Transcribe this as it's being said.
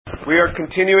We are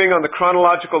continuing on the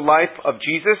chronological life of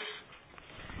Jesus,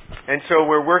 and so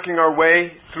we're working our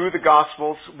way through the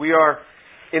Gospels. We are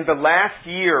in the last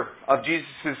year of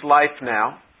Jesus' life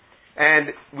now,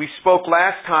 and we spoke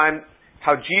last time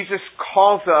how Jesus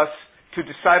calls us to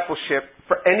discipleship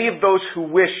for any of those who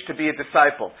wish to be a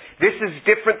disciple. This is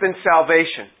different than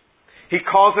salvation. He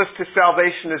calls us to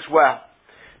salvation as well.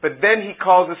 But then He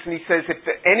calls us and He says, if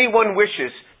anyone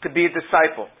wishes to be a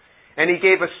disciple, and He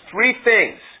gave us three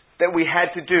things that we had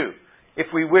to do if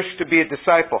we wish to be a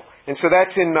disciple. And so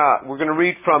that's in, we're going to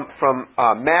read from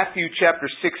Matthew chapter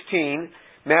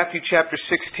 16. Matthew chapter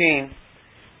 16.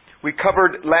 We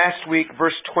covered last week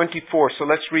verse 24, so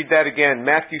let's read that again.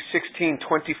 Matthew 16:24.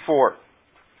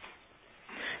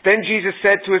 Then Jesus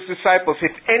said to His disciples,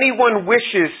 if anyone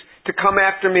wishes to come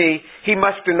after me, he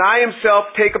must deny himself,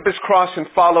 take up his cross, and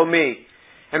follow me.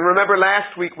 And remember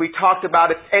last week we talked about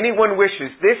if anyone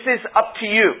wishes, this is up to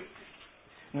you.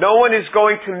 No one is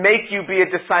going to make you be a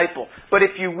disciple. But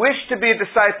if you wish to be a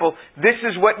disciple, this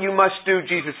is what you must do,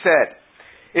 Jesus said.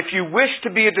 If you wish to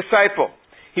be a disciple,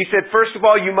 He said, first of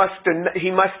all, he must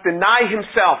deny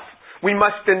himself. We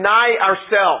must deny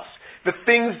ourselves. The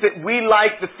things that we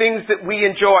like, the things that we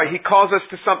enjoy. He calls us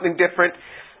to something different.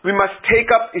 We must take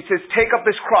up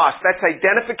his cross. That's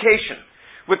identification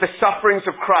with the sufferings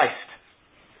of Christ.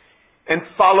 And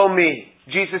follow me.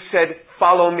 Jesus said,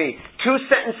 follow me. 2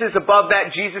 sentences above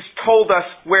that, Jesus told us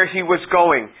where He was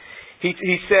going. He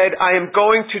said, I am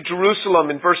going to Jerusalem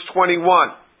in verse 21.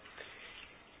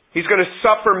 He's going to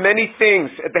suffer many things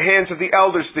at the hands of the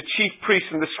elders, the chief priests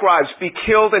and the scribes, be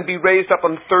killed and be raised up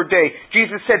on the third day.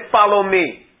 Jesus said, follow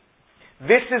me.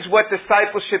 This is what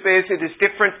discipleship is. It is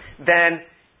different than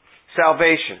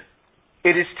salvation.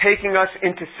 It is taking us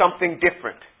into something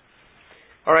different.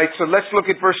 All right, so let's look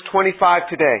at verse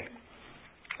 25 today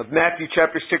of Matthew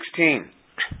chapter 16.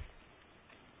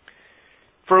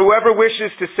 For whoever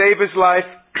wishes to save his life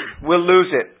will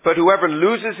lose it, but whoever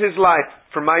loses his life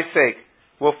for my sake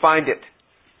will find it.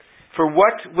 For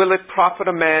what will it profit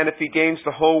a man if he gains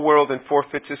the whole world and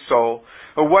forfeits his soul?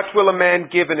 Or what will a man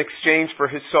give in exchange for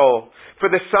his soul? For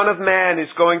the Son of Man is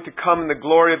going to come in the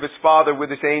glory of His Father with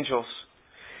His angels,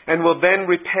 and will then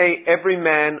repay every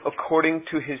man according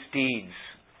to his deeds.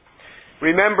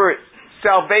 Remember,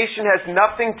 salvation has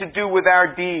nothing to do with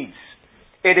our deeds.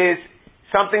 It is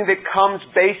something that comes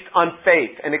based on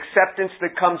faith, an acceptance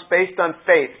that comes based on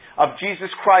faith of Jesus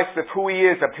Christ, of who He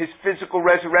is, of His physical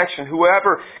resurrection.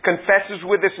 Whoever confesses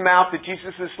with his mouth that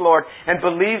Jesus is Lord and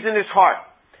believes in his heart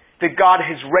that God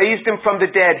has raised Him from the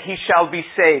dead, he shall be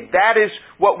saved. That is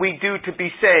what we do to be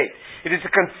saved. It is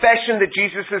a confession that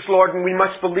Jesus is Lord, and we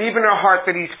must believe in our heart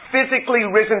that He's physically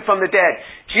risen from the dead.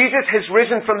 Jesus has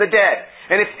risen from the dead.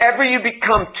 And if ever you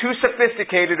become too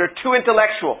sophisticated or too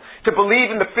intellectual to believe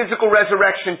in the physical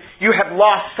resurrection, you have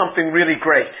lost something really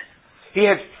great. He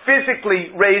has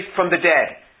physically raised from the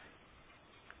dead.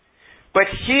 But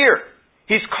here,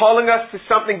 He's calling us to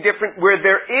something different where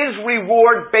there is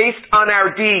reward based on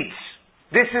our deeds.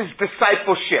 This is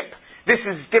discipleship. This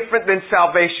is different than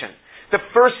salvation. The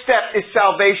first step is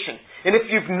salvation. And if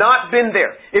you've not been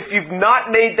there, if you've not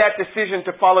made that decision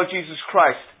to follow Jesus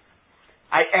Christ,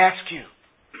 I ask you,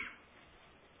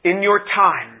 in your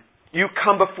time, you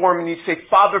come before Him and you say,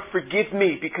 Father, forgive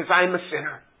me because I'm a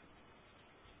sinner.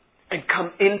 And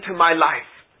come into my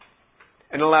life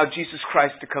and allow Jesus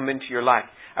Christ to come into your life.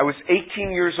 I was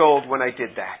 18 years old when I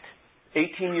did that.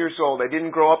 18 years old. I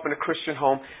didn't grow up in a Christian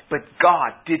home, but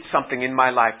God did something in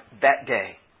my life that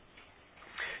day.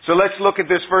 So let's look at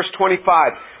this verse 25.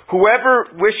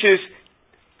 Whoever wishes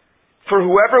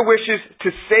to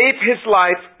save his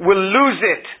life will lose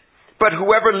it, but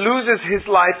whoever loses his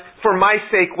life for my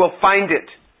sake will find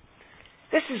it.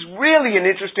 This is really an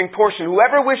interesting portion.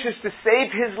 Whoever wishes to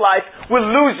save his life will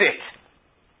lose it.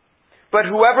 But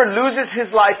whoever loses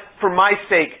his life for my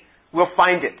sake will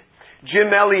find it. Jim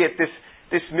Elliot,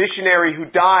 this missionary who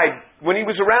died when he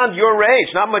was around your age,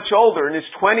 not much older, in his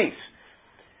 20s,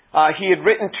 he had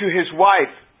written to his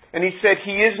wife, and he said,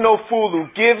 he is no fool who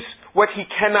gives what he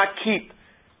cannot keep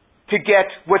to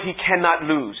get what he cannot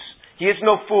lose. He is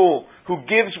no fool who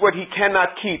gives what he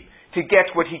cannot keep to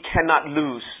get what he cannot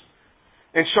lose.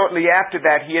 And shortly after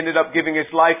that, he ended up giving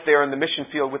his life there in the mission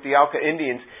field with the Auca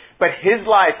Indians. But his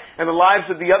life and the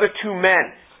lives of the other 2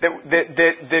 men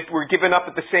that were given up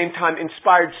at the same time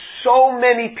inspired so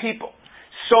many people,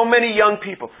 so many young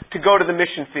people to go to the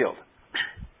mission field.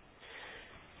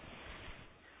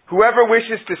 Whoever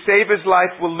wishes to save his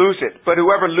life will lose it, but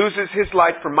whoever loses his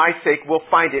life for my sake will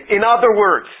find it. In other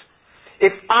words,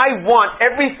 if I want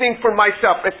everything for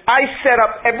myself, if I set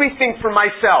up everything for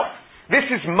myself, This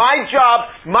is my job,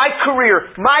 my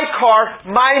career, my car,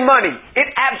 my money. It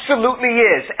absolutely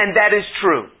is, and that is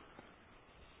true.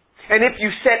 And if you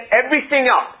set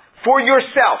everything up for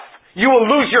yourself, you will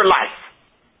lose your life.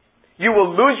 You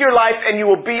will lose your life and you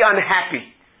will be unhappy.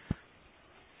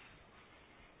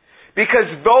 Because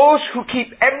those who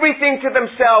keep everything to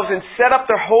themselves and set up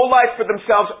their whole life for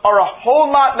themselves are a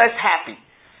whole lot less happy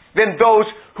than those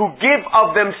who give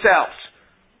of themselves.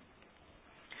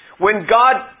 When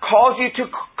God calls you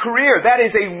to career, that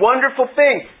is a wonderful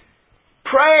thing.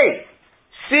 Pray.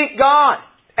 Seek God.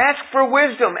 Ask for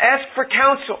wisdom. Ask for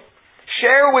counsel.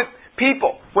 Share with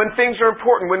people when things are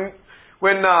important.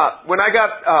 When I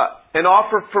got an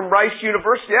offer from Rice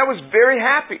University, I was very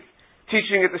happy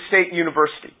teaching at the State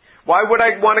University. Why would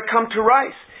I want to come to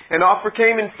Rice? An offer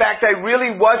came. In fact, I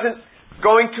really wasn't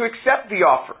going to accept the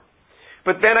offer.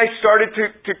 But then I started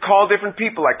to call different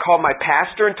people. I called my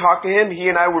pastor and talked to him. He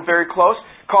and I were very close.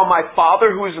 Called my father,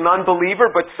 who is an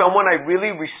unbeliever, but someone I really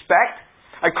respect.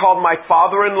 I called my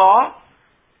father-in-law.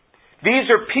 These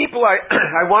are people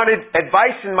I wanted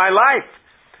advice in my life.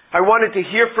 I wanted to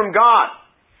hear from God.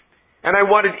 And I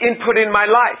wanted input in my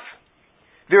life.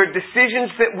 There are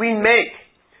decisions that we make.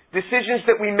 Decisions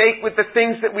that we make with the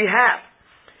things that we have.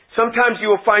 Sometimes you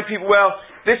will find people, well,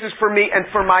 this is for me and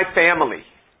for my family.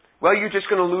 Well, you're just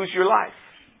going to lose your life.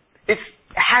 It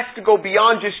has to go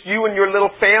beyond just you and your little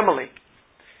family.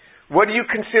 What do you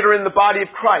consider in the body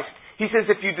of Christ? He says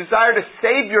if you desire to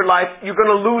save your life, you're going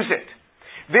to lose it.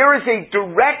 There is a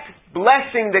direct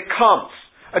blessing that comes.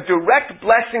 A direct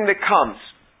blessing that comes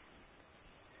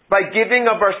by giving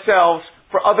of ourselves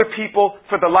for other people,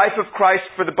 for the life of Christ,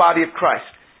 for the body of Christ.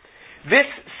 This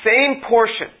same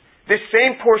portion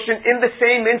in the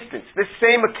same instance, this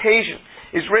same occasion,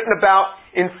 is written about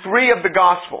in 3 of the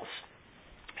Gospels.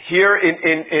 Here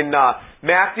in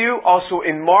Matthew, also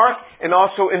in Mark, and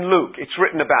also in Luke, it's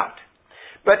written about.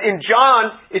 But in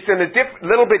John, it's in a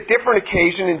little bit different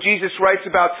occasion, and Jesus writes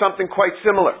about something quite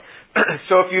similar.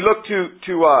 So if you look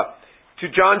to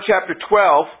John chapter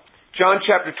 12,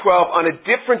 on a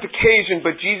different occasion,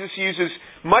 but Jesus uses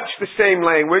much the same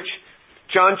language.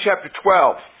 John chapter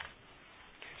 12.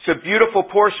 It's a beautiful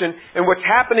portion, and what's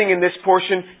happening in this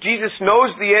portion, Jesus knows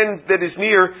the end that is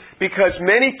near because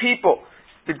many people,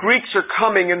 the Greeks are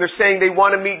coming and they're saying they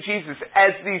want to meet Jesus.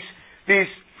 As these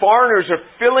foreigners are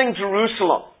filling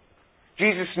Jerusalem,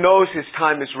 Jesus knows his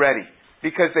time is ready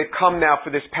because they've come now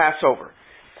for this Passover.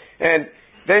 And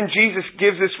then Jesus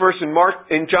gives this verse in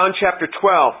John chapter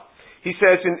 12. He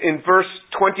says in verse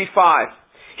 25,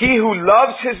 he who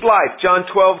loves his life, John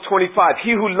 12:25,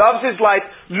 he who loves his life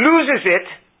loses it,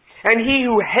 and he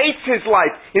who hates his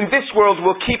life in this world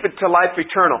will keep it to life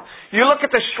eternal. You look at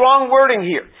the strong wording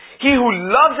here. He who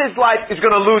loves his life is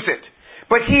going to lose it,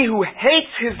 but he who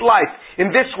hates his life in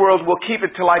this world will keep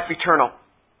it to life eternal.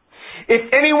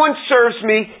 If anyone serves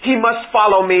me, he must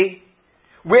follow me.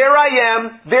 Where I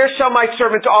am, there shall my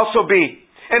servant also be.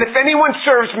 And if anyone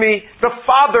serves me, the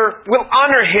Father will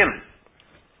honor him.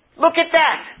 Look at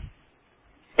that.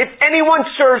 If anyone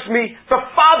serves me, the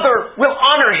Father will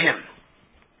honor him.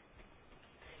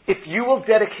 If you will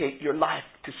dedicate your life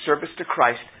to service to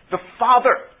Christ, the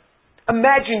Father,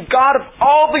 imagine God of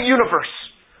all the universe,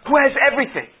 who has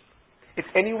everything. If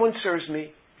anyone serves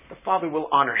me, the Father will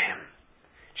honor him.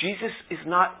 Jesus is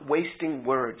not wasting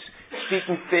words,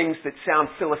 speaking things that sound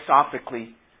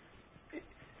philosophically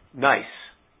nice.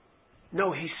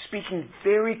 No, he's speaking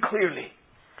very clearly.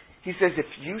 He says, if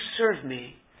you serve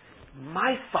me,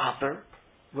 my Father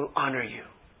will honor you.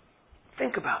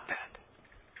 Think about that.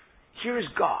 Here is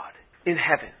God in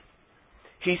heaven.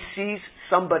 He sees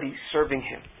somebody serving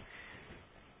him.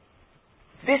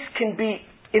 This can be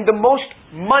in the most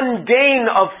mundane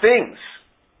of things.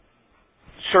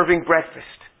 Serving breakfast.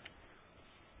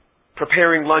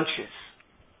 Preparing lunches.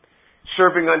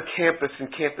 Serving on campus and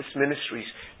campus ministries.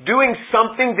 Doing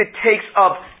something that takes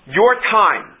up your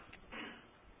time.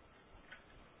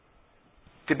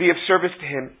 To be of service to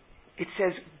him. It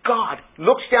says God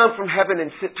looks down from heaven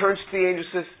and turns to the angel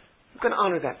and says, I'm going to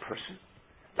honor that person.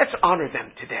 Let's honor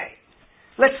them today.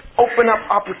 Let's open up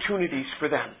opportunities for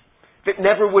them that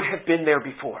never would have been there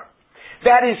before.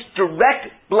 That is direct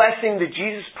blessing that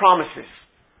Jesus promises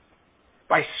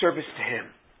by service to him.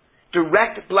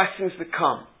 Direct blessings that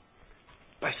come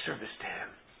by service to him.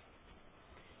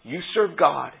 You serve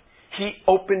God. He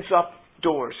opens up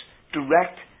doors.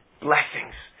 Direct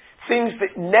blessings. Things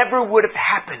that never would have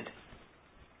happened.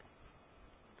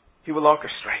 He will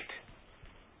orchestrate.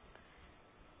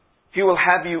 He will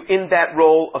have you in that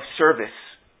role of service.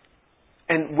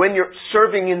 And when you're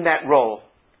serving in that role,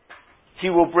 He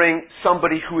will bring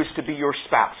somebody who is to be your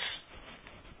spouse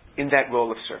in that role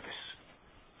of service.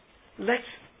 Let's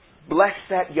bless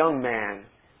that young man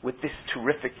with this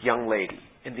terrific young lady.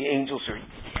 And the angels are, yes,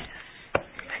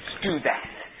 let's do that.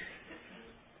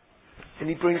 And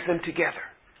he brings them together.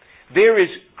 There is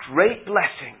great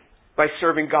blessing by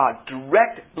serving God.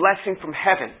 Direct blessing from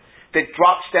heaven that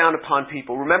drops down upon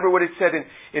people. Remember what it said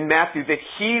in Matthew, that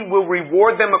He will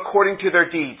reward them according to their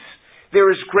deeds.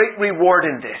 There is great reward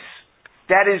in this.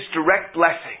 That is direct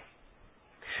blessing.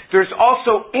 There's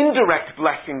also indirect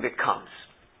blessing that comes.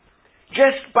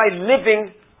 Just by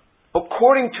living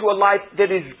according to a life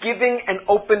that is giving and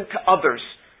open to others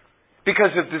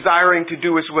because of desiring to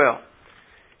do His will.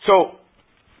 So,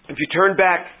 if you turn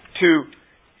back to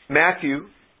Matthew,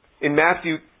 in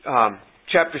Matthew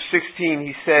chapter 16,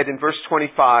 he said in verse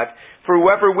 25, "For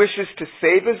whoever wishes to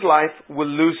save his life will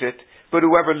lose it, but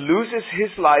whoever loses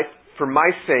his life for my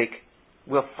sake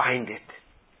will find it."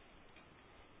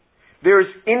 There is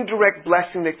indirect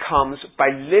blessing that comes by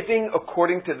living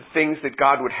according to the things that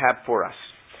God would have for us.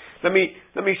 Let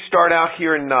me start out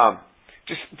here and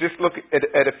just look at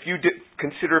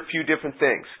consider a few different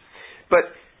things.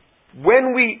 But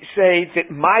when we say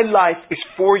that my life is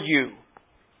for you,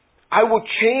 I will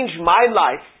change my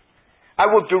life, I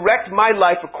will direct my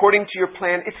life according to your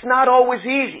plan, it's not always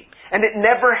easy, and it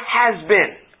never has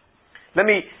been. Let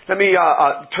me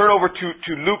turn over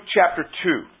to Luke chapter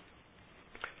 2.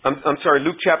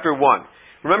 Luke chapter 1.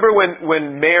 Remember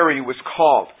when Mary was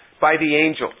called by the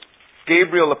angel,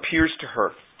 Gabriel appears to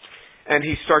her, and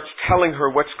he starts telling her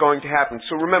what's going to happen.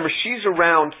 So remember, she's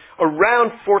around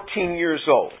 14 years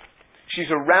old.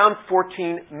 She's around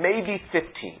 14, maybe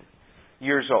 15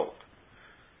 years old.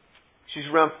 She's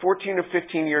around 14 or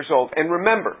 15 years old. And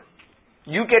remember,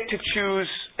 you get to choose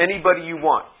anybody you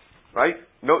want, right?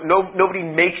 Nobody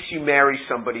makes you marry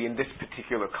somebody in this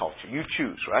particular culture. You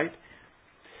choose, right?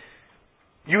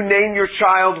 You name your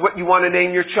child what you want to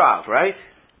name your child, right?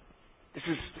 This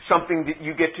is something that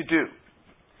you get to do.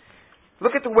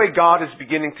 Look at the way God is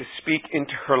beginning to speak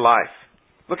into her life.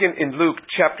 Look in Luke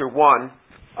chapter 1.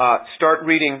 Start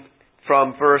reading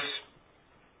from verse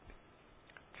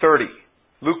 30.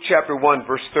 Luke chapter 1,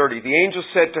 verse 30. The angel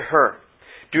said to her,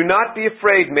 "Do not be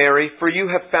afraid, Mary, for you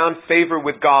have found favor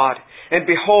with God. And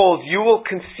behold, you will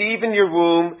conceive in your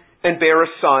womb and bear a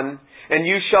son, and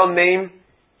you shall name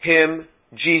him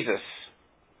Jesus.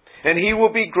 And he will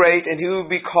be great, and he will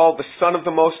be called the Son of the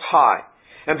Most High.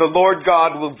 And the Lord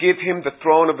God will give him the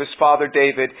throne of his father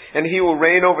David, and he will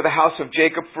reign over the house of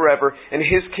Jacob forever, and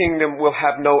his kingdom will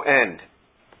have no end."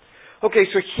 Okay,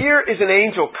 so here is an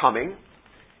angel coming,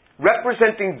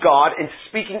 representing God and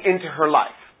speaking into her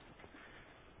life.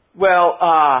 Well,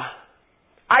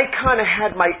 I kind of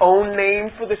had my own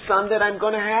name for the son that I'm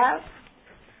going to have.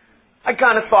 I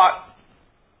kind of thought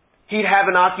he'd have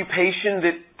an occupation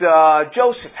that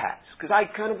Joseph has, because I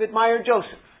kind of admire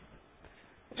Joseph.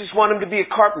 I just want him to be a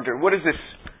carpenter. What is this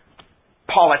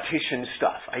politician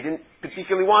stuff? I didn't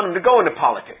particularly want him to go into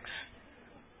politics.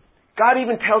 God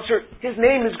even tells her his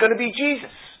name is going to be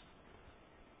Jesus.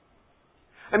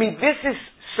 I mean, this is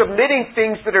submitting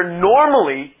things that are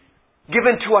normally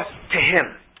given to us to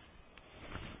Him.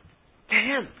 To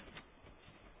Him.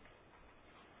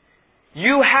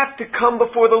 You have to come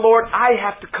before the Lord. I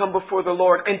have to come before the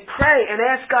Lord and pray and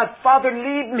ask God, "Father,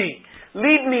 lead me.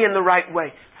 Lead me in the right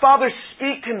way. Father,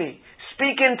 speak to me.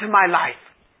 Speak into my life."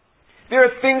 There are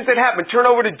things that happen. Turn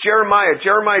over to Jeremiah.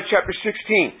 Jeremiah chapter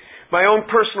 16. My own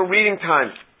personal reading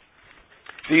time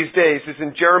these days is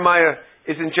in Jeremiah,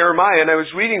 and I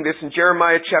was reading this in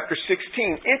Jeremiah chapter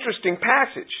 16. Interesting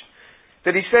passage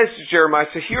that he says to Jeremiah.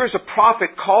 So here is a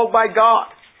prophet called by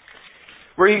God,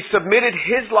 where he submitted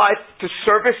his life to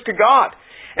service to God.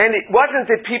 And it wasn't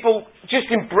that people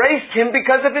just embraced him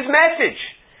because of his message.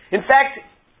 In fact,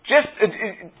 just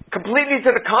completely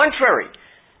to the contrary.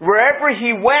 Wherever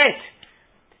he went,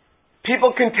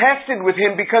 people contested with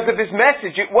him because of his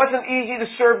message. It wasn't easy to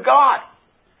serve God.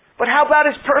 But how about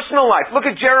his personal life? Look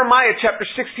at Jeremiah chapter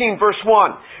 16, verse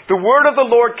 1. "The word of the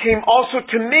Lord came also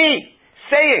to me,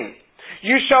 saying,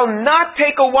 You shall not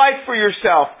take a wife for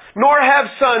yourself, nor have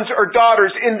sons or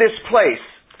daughters in this place."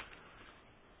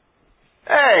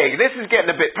 Hey, this is getting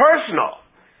a bit personal.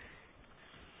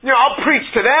 I'll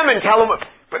preach to them and tell them,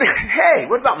 but hey,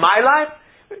 what about my life?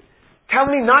 Tell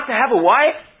me not to have a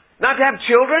wife? Not to have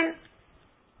children?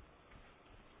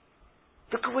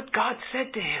 Look at what God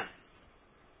said to him.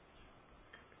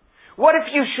 What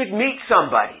if you should meet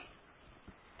somebody?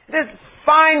 This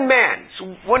fine man, so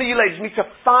one of you ladies meets a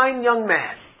fine young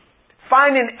man,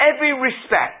 fine in every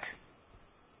respect,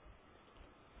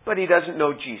 but he doesn't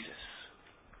know Jesus.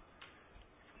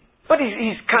 But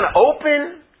he's kind of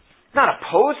open, not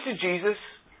opposed to Jesus.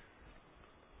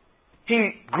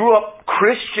 he grew up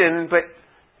Christian, but,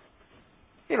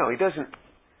 he doesn't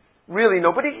really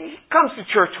know, but he comes to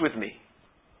church with me.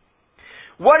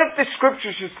 What if the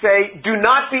scriptures should say, do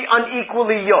not be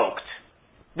unequally yoked?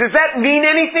 Does that mean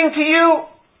anything to you?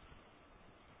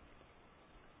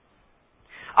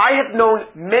 I have known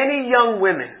many young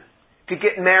women to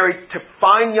get married to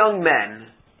fine young men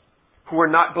who are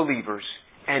not believers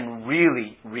and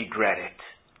really regret it.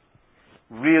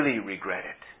 Really regret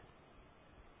it.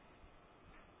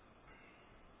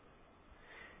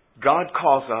 God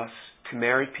calls us to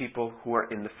marry people who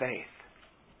are in the faith.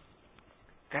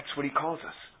 That's what He calls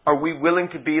us. Are we willing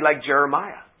to be like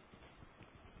Jeremiah?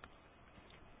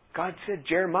 God said,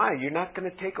 Jeremiah, you're not going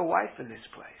to take a wife in this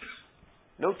place.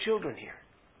 No children here.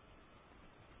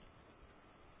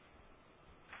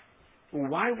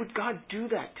 Why would God do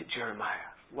that to Jeremiah?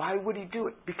 Why would He do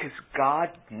it? Because God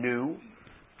knew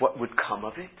what would come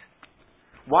of it.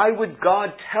 Why would God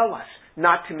tell us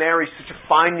not to marry such a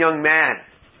fine young man?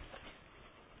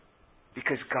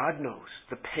 Because God knows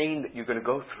the pain that you're going to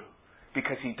go through.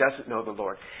 Because He doesn't know the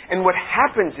Lord. And what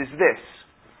happens is this,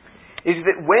 is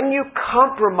that when you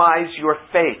compromise your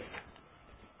faith,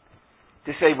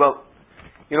 to say, well,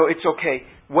 it's okay.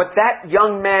 What that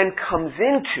young man comes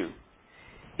into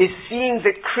is seeing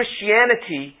that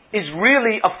Christianity is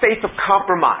really a faith of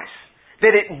compromise.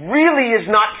 That it really is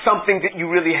not something that you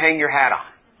really hang your hat on.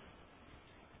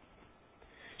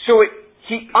 So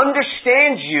he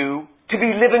understands you to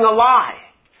be living a lie.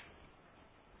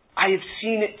 I have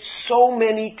seen it so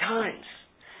many times.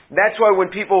 That's why when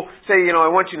people say,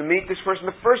 I want you to meet this person,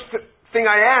 the first thing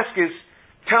I ask is,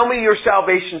 tell me your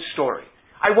salvation story.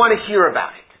 I want to hear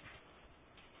about it.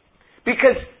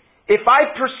 Because if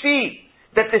I perceive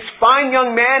that this fine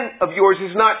young man of yours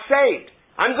is not saved,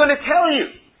 I'm going to tell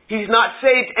you he's not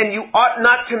saved and you ought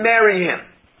not to marry him.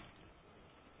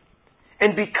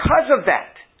 And because of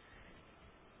that,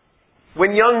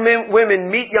 when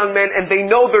women meet young men and they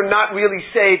know they're not really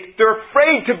saved, they're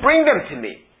afraid to bring them to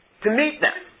me, to meet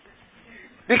them.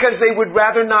 Because they would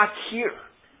rather not hear.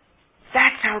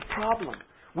 That's our problem.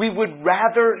 We would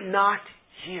rather not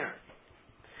hear.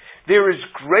 There is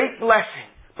great blessing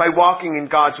by walking in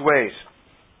God's ways.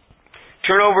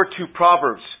 Turn over to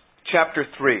Proverbs chapter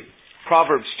 3.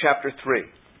 Proverbs chapter 3.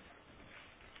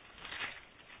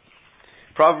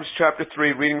 Proverbs chapter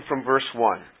 3, reading from verse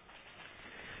 1.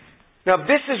 Now,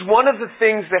 this is one of the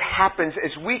things that happens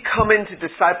as we come into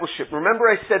discipleship. Remember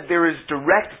I said there is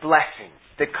direct blessing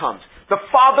that comes. The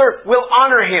Father will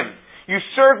honor him. You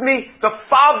serve me, the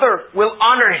Father will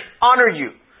honor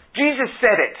you. Jesus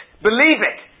said it. Believe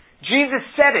it. Jesus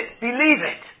said it. Believe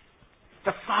it.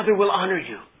 The Father will honor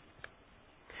you.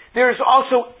 There is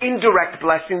also indirect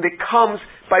blessing that comes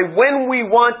by when we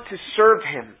want to serve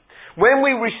Him. When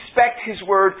we respect His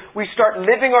Word, we start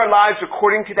living our lives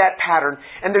according to that pattern.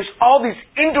 And there's all these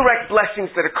indirect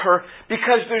blessings that occur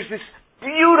because there's this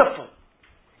beautiful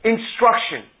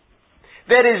instruction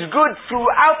that is good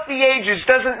throughout the ages.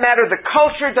 Doesn't matter the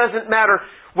culture, doesn't matter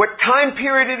what time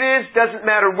period it is, doesn't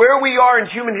matter where we are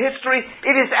in human history.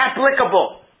 It is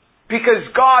applicable. Because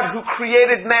God, who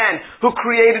created man, who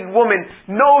created woman,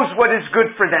 knows what is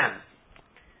good for them.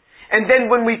 And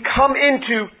then when we come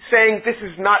into saying, this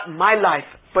is not my life,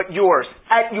 but yours,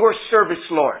 at your service,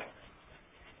 Lord,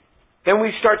 then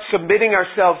we start submitting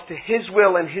ourselves to His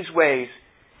will and His ways,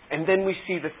 and then we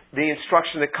see the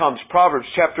instruction that comes. Proverbs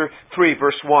chapter 3,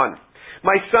 verse 1.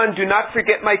 My son, do not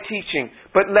forget my teaching,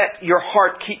 but let your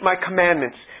heart keep my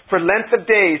commandments. For length of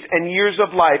days and years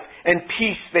of life and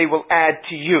peace they will add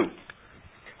to you.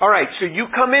 Alright, so you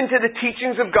come into the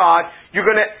teachings of God, you're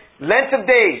going to, length of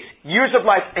days, years of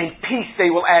life, and peace they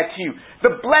will add to you.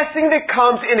 The blessing that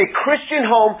comes in a Christian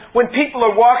home when people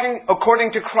are walking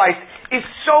according to Christ is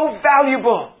so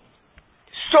valuable.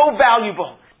 So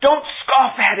valuable. Don't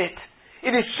scoff at it.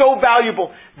 It is so valuable.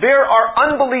 There are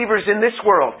unbelievers in this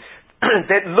world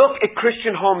that look at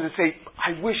Christian homes and say,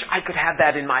 I wish I could have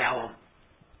that in my home.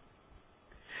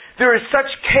 There is such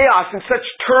chaos and such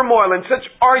turmoil and such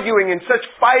arguing and such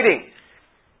fighting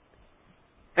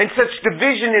and such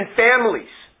division in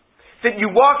families that you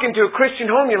walk into a Christian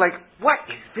home, you're like, what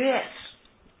is this?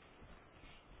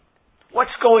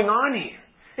 What's going on here?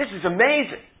 This is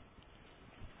amazing.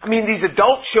 I mean, these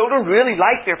adult children really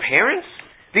like their parents?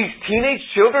 These teenage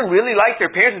children really like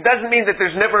their parents? It doesn't mean that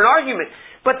there's never an argument,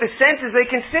 but the sense is they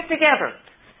can sit together.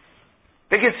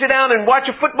 They can sit down and watch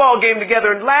a football game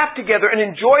together and laugh together and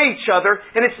enjoy each other,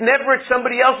 and it's never at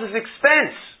somebody else's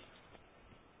expense.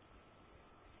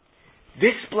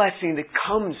 This blessing that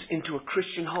comes into a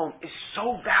Christian home is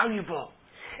so valuable.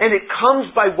 And it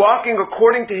comes by walking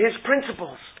according to His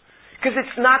principles. Because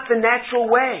it's not the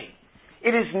natural way.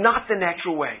 It is not the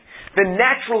natural way. The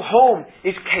natural home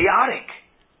is chaotic.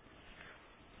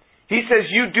 He says,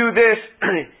 you do this,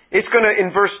 it's going to,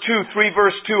 in verse 2,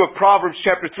 verse 2 of Proverbs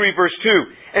chapter 3, verse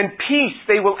 2, and peace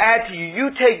they will add to you. You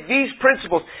take these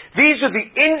principles. These are the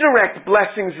indirect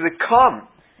blessings that come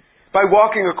by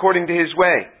walking according to His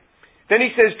way. Then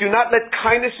He says, do not let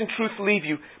kindness and truth leave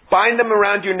you. Bind them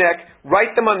around your neck.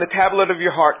 Write them on the tablet of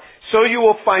your heart. So you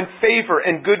will find favor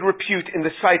and good repute in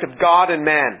the sight of God and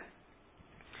man.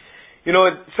 You know,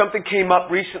 something came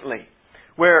up recently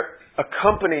where a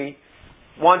company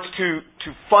wants to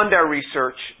fund our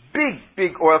research.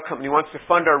 Big oil company wants to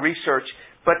fund our research,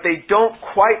 but they don't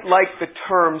quite like the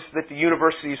terms that the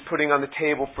university is putting on the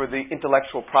table for the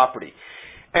intellectual property.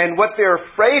 And what they're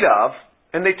afraid of,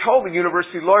 and they told the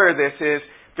university lawyer this, is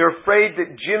they're afraid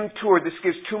that Jim Tour, this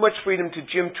gives too much freedom to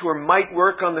Jim Tour, might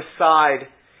work on the side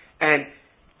and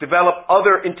develop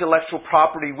other intellectual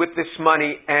property with this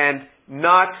money and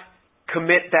not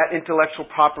commit that intellectual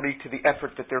property to the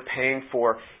effort that they're paying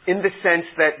for, in the sense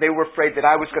that they were afraid that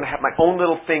I was going to have my own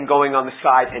little thing going on the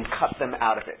side and cut them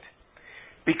out of it.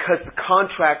 Because the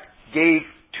contract gave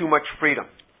too much freedom.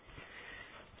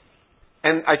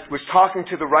 And I was talking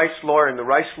to the Rice lawyer, and the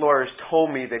Rice lawyers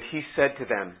told me that he said to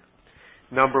them,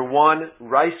 number one,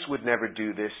 Rice would never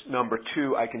do this. Number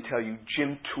two, I can tell you,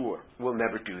 Jim Tour will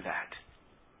never do that.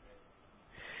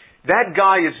 That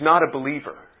guy is not a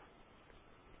believer.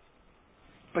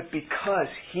 But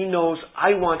because he knows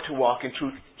I want to walk in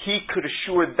truth, he could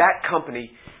assure that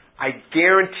company, I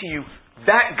guarantee you,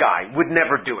 that guy would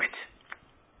never do it.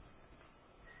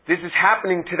 This is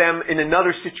happening to them in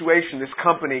another situation, this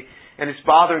company, and it's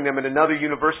bothering them at another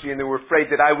university, and they were afraid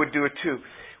that I would do it too.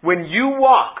 When you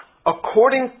walk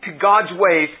according to God's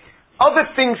ways,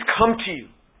 other things come to you.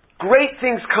 Great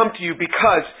things come to you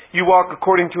because you walk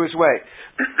according to His way.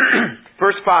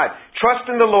 Verse 5, trust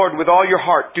in the Lord with all your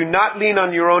heart. Do not lean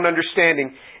on your own understanding.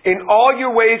 In all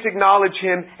your ways acknowledge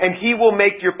Him, and He will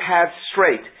make your paths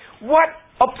straight. What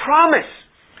a promise!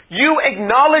 You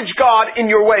acknowledge God in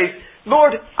your ways.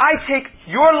 Lord, I take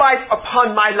your life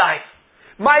upon my life.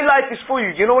 My life is for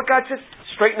you. You know what God says?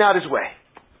 Straighten out His way.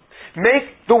 Make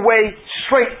the way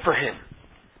straight for Him.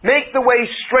 Make the way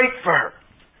straight for her.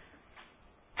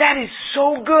 That is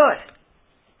so good.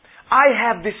 I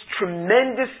have this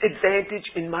tremendous advantage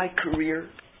in my career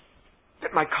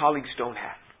that my colleagues don't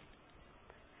have.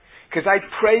 Because I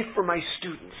pray for my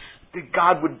students that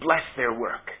God would bless their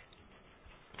work.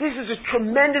 This is a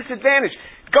tremendous advantage.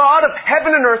 God of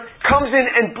heaven and earth comes in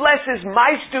and blesses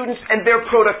my students and their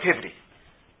productivity.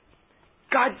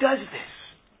 God does this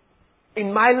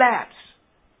in my labs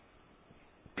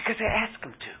because I ask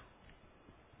Him to.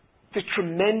 The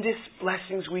tremendous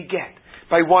blessings we get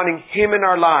by wanting Him in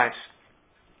our lives.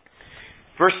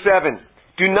 Verse 7,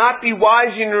 do not be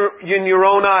wise in your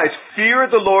own eyes. Fear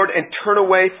the Lord and turn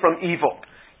away from evil.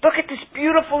 Look at this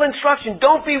beautiful instruction.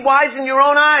 Don't be wise in your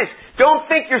own eyes. Don't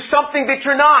think you're something that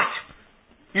you're not.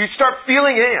 You start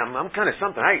feeling, hey, I'm kind of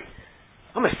something.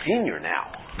 I'm a senior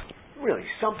now. Really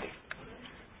something.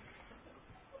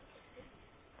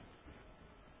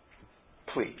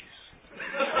 Please.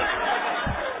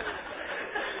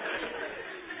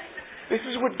 This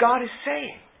is what God is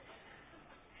saying.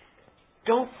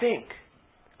 Don't think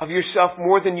of yourself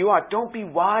more than you ought. Don't be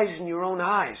wise in your own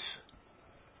eyes.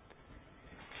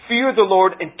 Fear the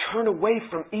Lord and turn away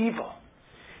from evil.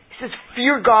 He says,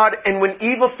 fear God, and when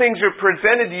evil things are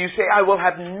presented to you, say, I will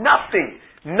have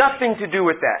nothing to do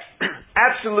with that.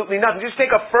 Absolutely nothing. Just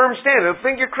take a firm stand. They'll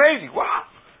think you're crazy. Wow.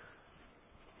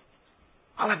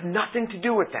 I'll have nothing to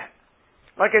do with that.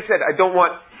 Like I said, I don't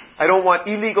want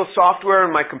illegal software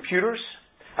on my computers.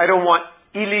 I don't want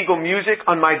illegal music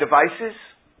on my devices.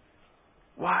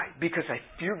 Why? Because I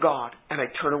fear God and I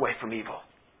turn away from evil.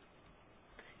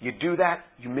 You do that,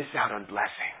 you miss out on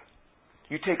blessing.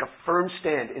 You take a firm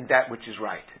stand in that which is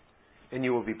right, and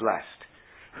you will be blessed.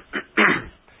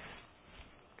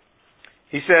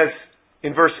 He says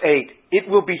in verse 8, it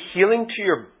will be healing to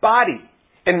your body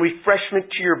and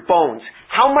refreshment to your bones.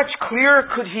 How much clearer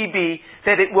could he be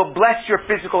that it will bless your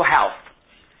physical health?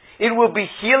 It will be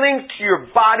healing to your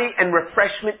body and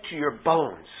refreshment to your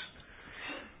bones.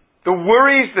 The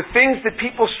worries, the things that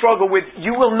people struggle with,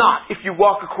 you will not if you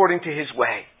walk according to His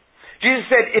way. Jesus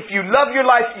said, if you love your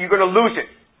life, you're going to lose it.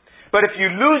 But if you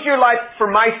lose your life for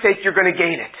my sake, you're going to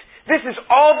gain it. This is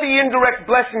all the indirect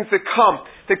blessings that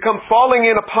come falling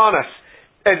in upon us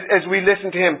as we listen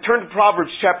to Him. Turn to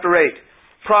Proverbs chapter 8.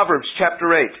 Proverbs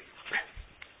chapter 8.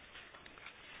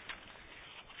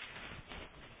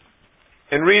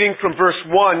 And reading from verse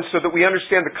 1 so that we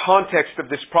understand the context of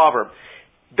this proverb.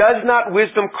 Does not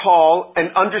wisdom call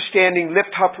and understanding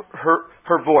lift up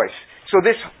her voice? So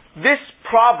this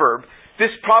Proverbs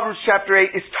chapter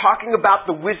 8 is talking about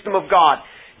the wisdom of God.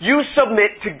 You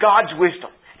submit to God's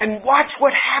wisdom and watch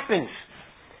what happens.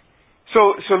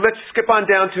 So let's skip on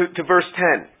down to verse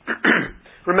 10.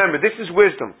 Remember, this is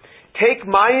wisdom. Take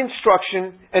my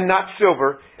instruction and not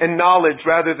silver, and knowledge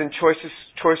rather than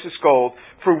choicest gold.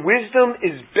 For wisdom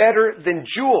is better than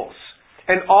jewels,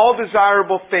 and all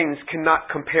desirable things cannot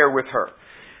compare with her.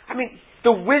 I mean,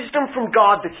 the wisdom from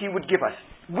God that He would give us.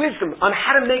 Wisdom on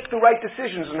how to make the right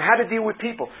decisions, on how to deal with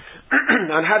people,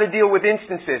 on how to deal with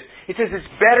instances. It says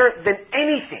it's better than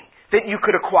anything that you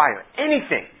could acquire.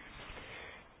 Anything.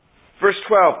 Verse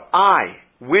 12, I,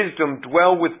 wisdom,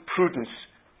 dwell with prudence.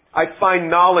 I find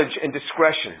knowledge and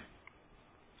discretion.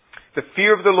 The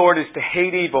fear of the Lord is to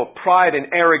hate evil, pride and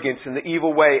arrogance and the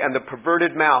evil way, and the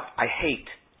perverted mouth I hate.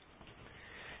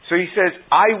 So he says,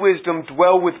 I, wisdom,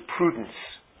 dwell with prudence.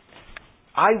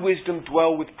 I, wisdom,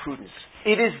 dwell with prudence.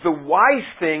 It is the wise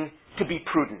thing to be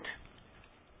prudent.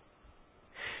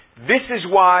 This is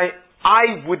why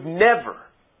I would never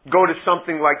go to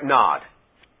something like Nod.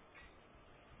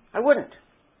 I wouldn't.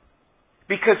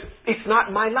 Because it's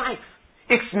not my life.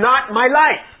 It's not my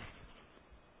life.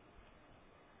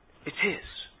 It's His.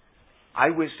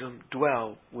 I, wisdom,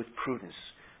 dwell with prudence.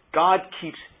 God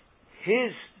keeps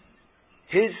His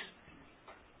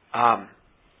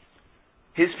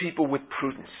people with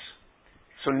prudence.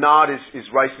 So Nod is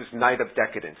Rice's night of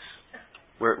decadence,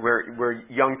 where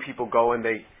young people go and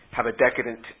they have a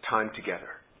decadent time together.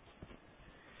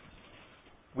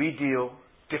 We deal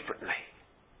differently.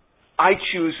 I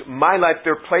choose my life.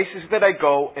 There are places that I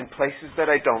go and places that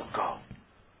I don't go.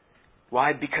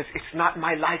 Why? Because it's not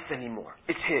my life anymore.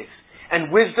 It's His.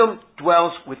 And wisdom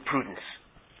dwells with prudence.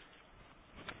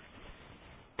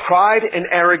 Pride and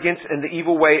arrogance and the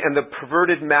evil way and the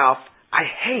perverted mouth I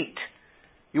hate.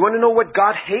 You want to know what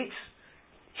God hates?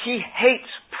 He hates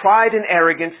pride and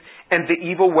arrogance and the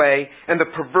evil way and the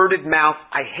perverted mouth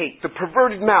I hate. The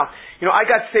perverted mouth. You know, I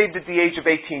got saved at the age of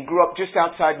 18, grew up just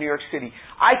outside New York City.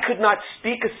 I could not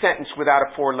speak a sentence without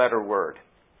a 4-letter word.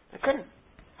 I couldn't.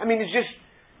 I mean, it's just,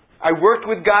 I worked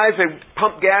with guys, I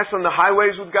pumped gas on the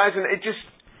highways with guys, and it just,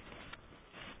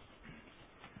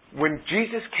 when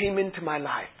Jesus came into my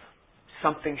life,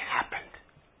 something happened.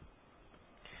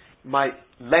 My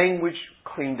language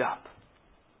cleaned up.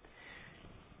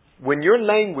 When your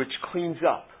language cleans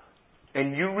up,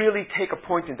 and you really take a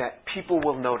point in that, people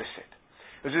will notice it.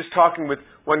 I was just talking with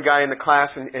one guy in the class,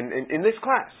 in this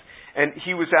class, and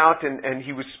he was out and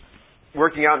he was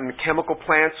working out in the chemical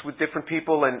plants with different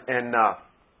people, and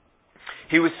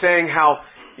he was saying how,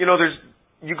 you know,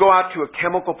 you go out to a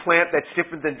chemical plant that's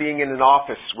different than being in an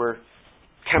office where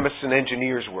chemists and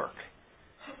engineers work.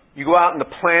 You go out in the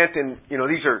plant and, you know,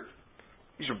 these are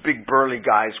big burly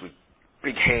guys with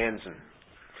big hands and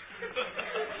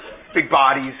big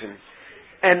bodies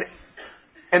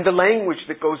and the language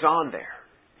that goes on there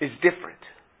is different.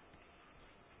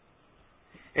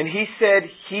 And he said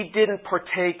he didn't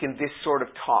partake in this sort of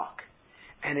talk,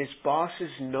 and his bosses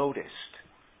noticed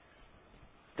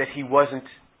that he wasn't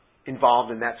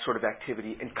involved in that sort of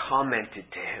activity and commented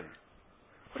to him.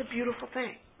 What a beautiful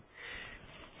thing.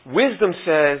 Wisdom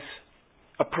says,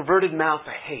 a perverted mouth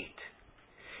I hate.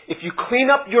 If you clean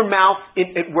up your mouth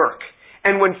at work,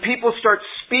 and when people start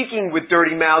speaking with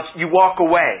dirty mouths, you walk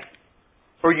away,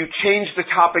 or you change the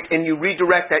topic and you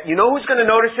redirect that, you know who's going to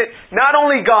notice it? Not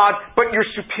only God, but your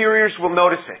superiors will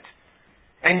notice it.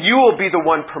 And you will be the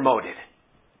one promoted.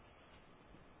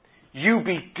 You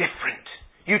be different.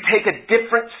 You take a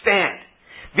different stand.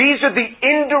 These are the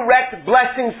indirect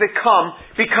blessings that come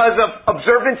because of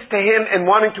observance to Him and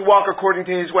wanting to walk according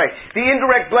to His way. The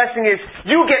indirect blessing is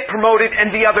you get promoted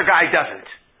and the other guy doesn't.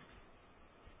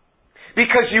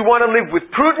 Because you want to live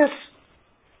with prudence.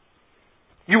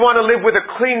 You want to live with a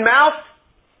clean mouth.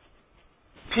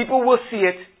 People will see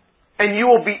it and you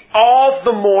will be all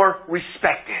the more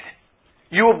respected.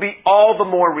 You will be all the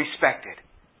more respected.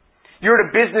 You're at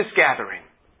a business gathering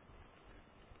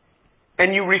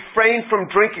and you refrain from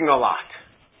drinking a lot.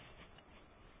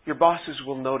 Your bosses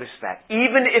will notice that.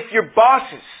 Even if your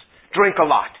bosses drink a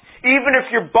lot, even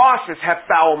if your bosses have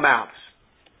foul mouths,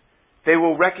 they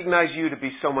will recognize you to be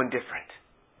someone different.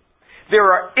 There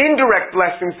are indirect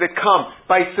blessings that come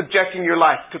by subjecting your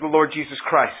life to the Lord Jesus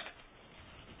Christ.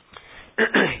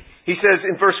 He says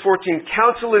in verse 14,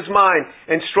 counsel is mine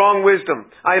and strong wisdom.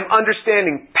 I am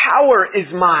understanding. Power is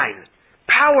mine.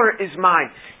 Power is mine.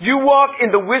 You walk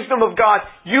in the wisdom of God,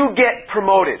 you get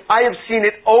promoted. I have seen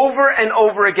it over and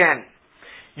over again.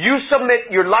 You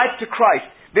submit your life to Christ,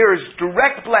 there is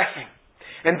direct blessing.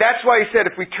 And that's why he said,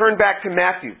 if we turn back to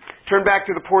Matthew, turn back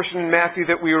to the portion in Matthew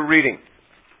that we were reading.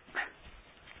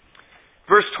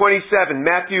 Verse 27,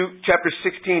 Matthew chapter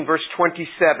 16, verse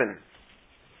 27.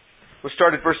 We'll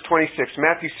start at verse 26.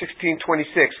 Matthew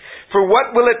 16:26. For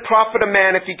what will it profit a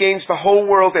man if he gains the whole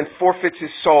world and forfeits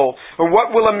his soul? Or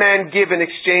what will a man give in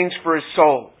exchange for his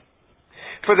soul?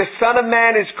 For the Son of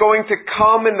Man is going to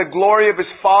come in the glory of his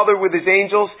Father with his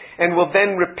angels, and will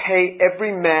then repay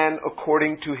every man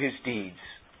according to his deeds.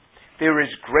 There is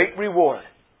great reward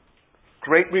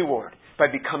by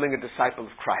becoming a disciple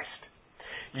of Christ.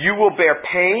 You will bear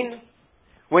pain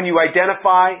when you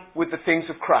identify with the things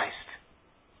of Christ.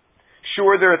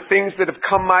 Sure, there are things that have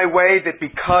come my way that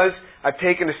because I've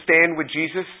taken a stand with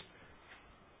Jesus,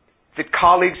 that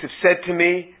colleagues have said to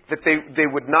me that they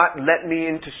would not let me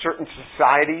into certain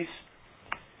societies,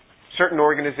 certain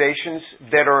organizations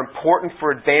that are important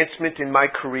for advancement in my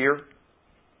career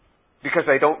because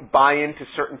I don't buy into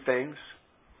certain things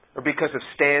or because of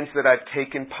stands that I've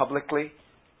taken publicly.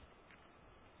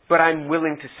 But I'm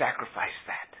willing to sacrifice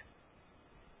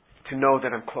that to know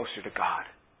that I'm closer to God.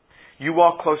 You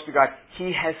walk close to God, He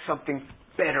has something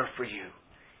better for you.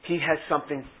 He has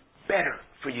something better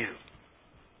for you.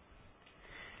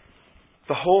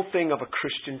 The whole thing of a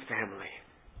Christian family,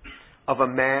 of a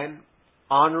man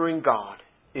honoring God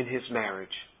in his marriage,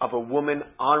 of a woman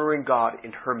honoring God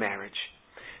in her marriage,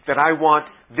 that I want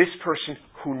this person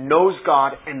who knows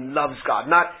God and loves God.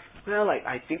 Not, well,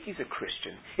 I think he's a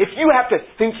Christian. If you have to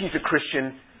think he's a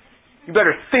Christian, you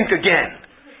better think again.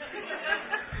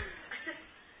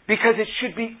 Because it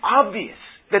should be obvious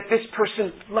that this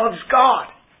person loves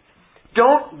God.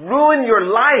 Don't ruin your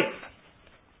life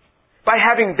by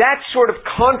having that sort of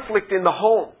conflict in the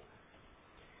home.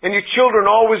 And your children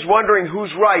always wondering who's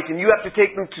right, and you have to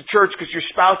take them to church because your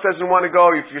spouse doesn't want to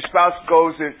go. If your spouse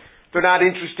goes, they're not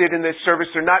interested in this service.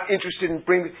 They're not interested in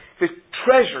bringing this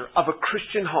treasure of a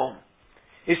Christian home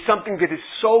is something that is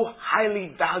so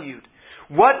highly valued.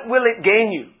 What will it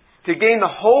gain you to gain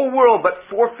the whole world but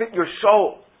forfeit your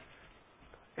soul?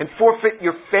 And forfeit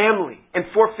your family, and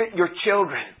forfeit your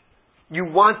children. You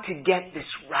want to get this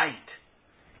right.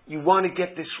 You want to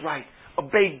get this right.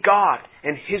 Obey God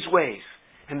and His ways,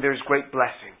 and there's great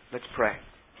blessing. Let's pray.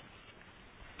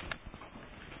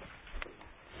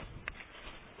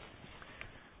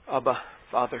 Abba,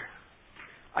 Father,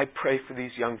 I pray for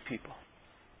these young people,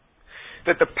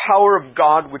 that the power of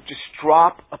God would just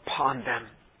drop upon them,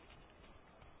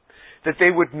 that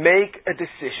they would make a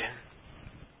decision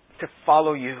to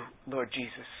follow you, Lord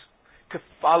Jesus, to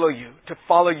follow you, to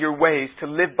follow your ways, to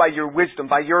live by your wisdom,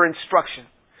 by your instruction,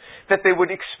 that they would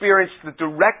experience the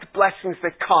direct blessings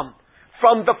that come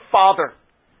from the Father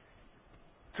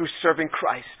through serving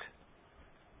Christ,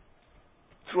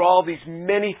 through all these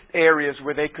many areas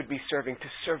where they could be serving, to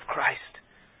serve Christ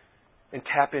and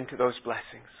tap into those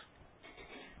blessings.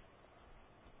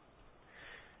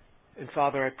 And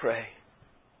Father, I pray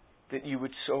that you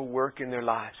would so work in their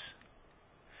lives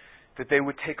that they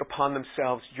would take upon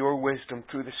themselves your wisdom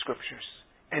through the Scriptures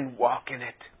and walk in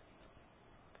it.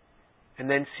 And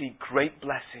then see great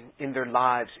blessing in their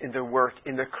lives, in their work,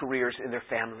 in their careers, in their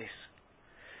families.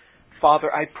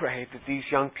 Father, I pray that these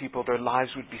young people, their lives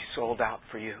would be sold out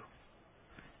for you.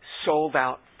 Sold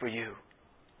out for you.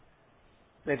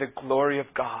 May the glory of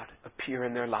God appear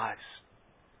in their lives.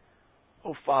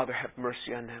 Oh, Father, have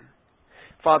mercy on them.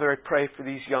 Father, I pray for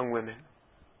these young women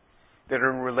that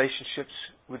are in relationships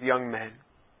with young men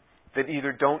that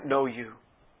either don't know you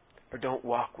or don't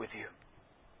walk with you.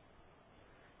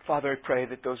 Father, I pray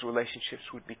that those relationships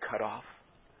would be cut off,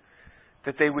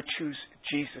 that they would choose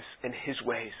Jesus and His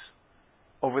ways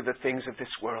over the things of this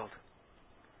world.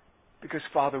 Because,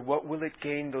 Father, what will it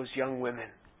gain those young women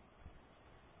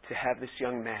to have this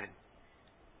young man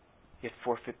yet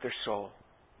forfeit their soul,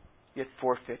 yet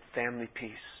forfeit family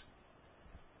peace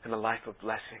and a life of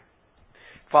blessing?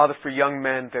 Father, for young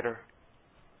men that are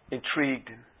intrigued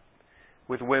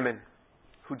with women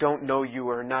who don't know you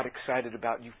or are not excited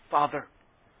about you, Father,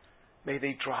 may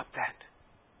they drop that,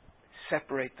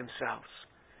 separate themselves,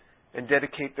 and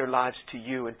dedicate their lives to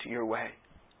you and to your way.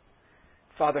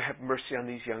 Father, have mercy on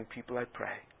these young people, I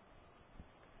pray.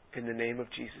 In the name of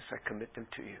Jesus, I commit them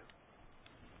to you.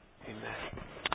 Amen.